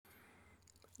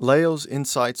Leo's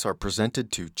insights are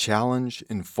presented to challenge,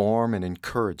 inform, and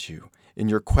encourage you in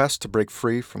your quest to break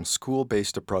free from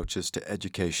school-based approaches to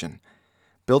education.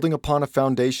 Building upon a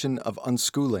foundation of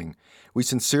unschooling, we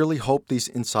sincerely hope these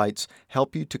insights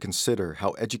help you to consider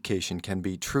how education can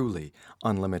be truly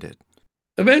unlimited.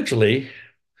 Eventually,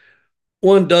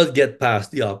 one does get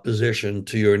past the opposition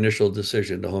to your initial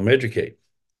decision to home educate.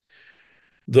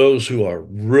 Those who are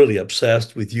really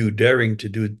obsessed with you daring to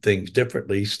do things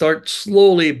differently start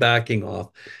slowly backing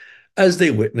off as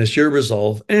they witness your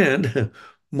resolve and,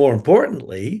 more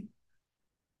importantly,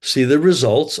 see the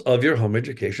results of your home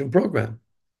education program.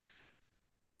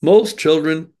 Most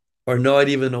children are not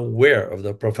even aware of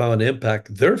the profound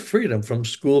impact their freedom from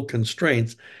school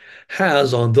constraints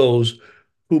has on those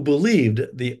who believed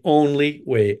the only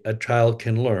way a child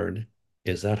can learn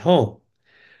is at home.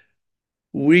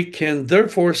 We can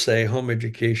therefore say home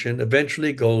education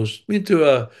eventually goes into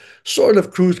a sort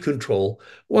of cruise control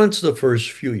once the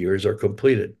first few years are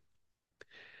completed.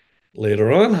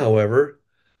 Later on, however,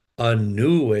 a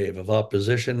new wave of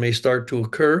opposition may start to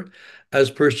occur as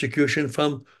persecution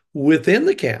from within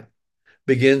the camp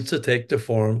begins to take the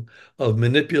form of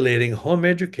manipulating home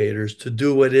educators to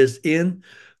do what is in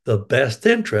the best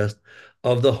interest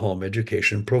of the home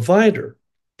education provider.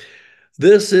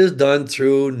 This is done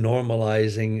through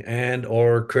normalizing and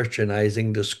or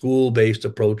Christianizing the school-based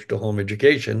approach to home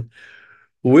education,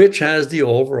 which has the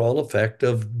overall effect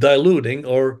of diluting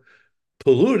or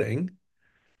polluting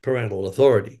parental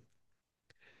authority.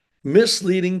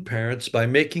 Misleading parents by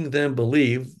making them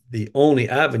believe the only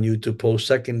avenue to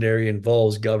post-secondary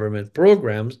involves government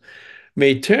programs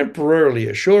may temporarily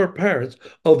assure parents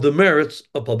of the merits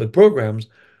of public programs,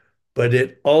 but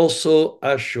it also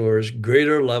assures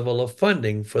greater level of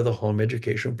funding for the home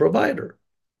education provider.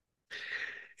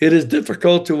 It is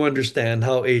difficult to understand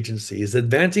how agencies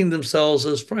advancing themselves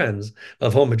as friends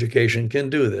of home education can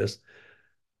do this,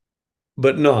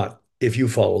 but not if you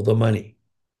follow the money.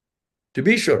 To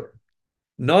be sure,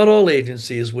 not all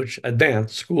agencies which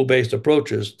advance school-based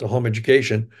approaches to home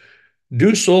education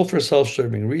do so for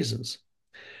self-serving reasons.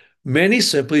 Many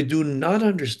simply do not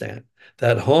understand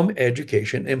that home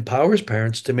education empowers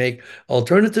parents to make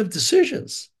alternative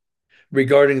decisions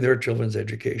regarding their children's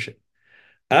education.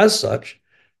 As such,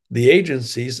 the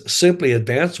agencies simply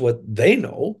advance what they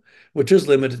know, which is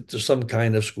limited to some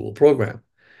kind of school program,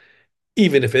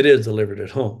 even if it is delivered at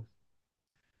home.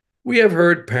 We have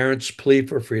heard parents plead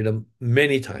for freedom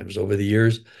many times over the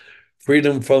years: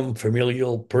 freedom from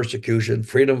familial persecution,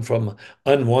 freedom from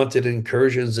unwanted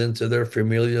incursions into their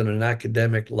familial and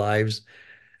academic lives,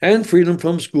 and freedom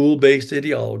from school-based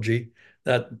ideology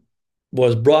that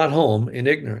was brought home in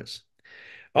ignorance.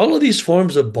 All of these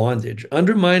forms of bondage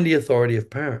undermine the authority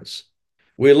of parents.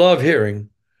 We love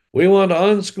hearing, we want to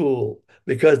unschool,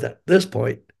 because at this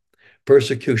point,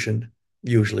 persecution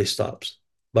usually stops.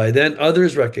 By then,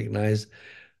 others recognize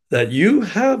that you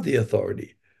have the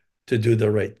authority to do the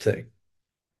right thing.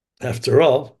 After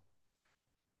all,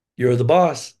 you're the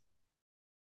boss.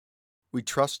 We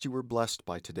trust you were blessed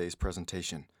by today's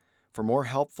presentation. For more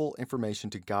helpful information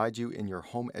to guide you in your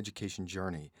home education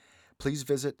journey, please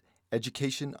visit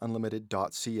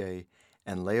educationunlimited.ca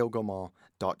and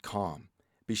leogaumont.com.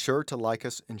 Be sure to like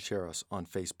us and share us on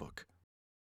Facebook.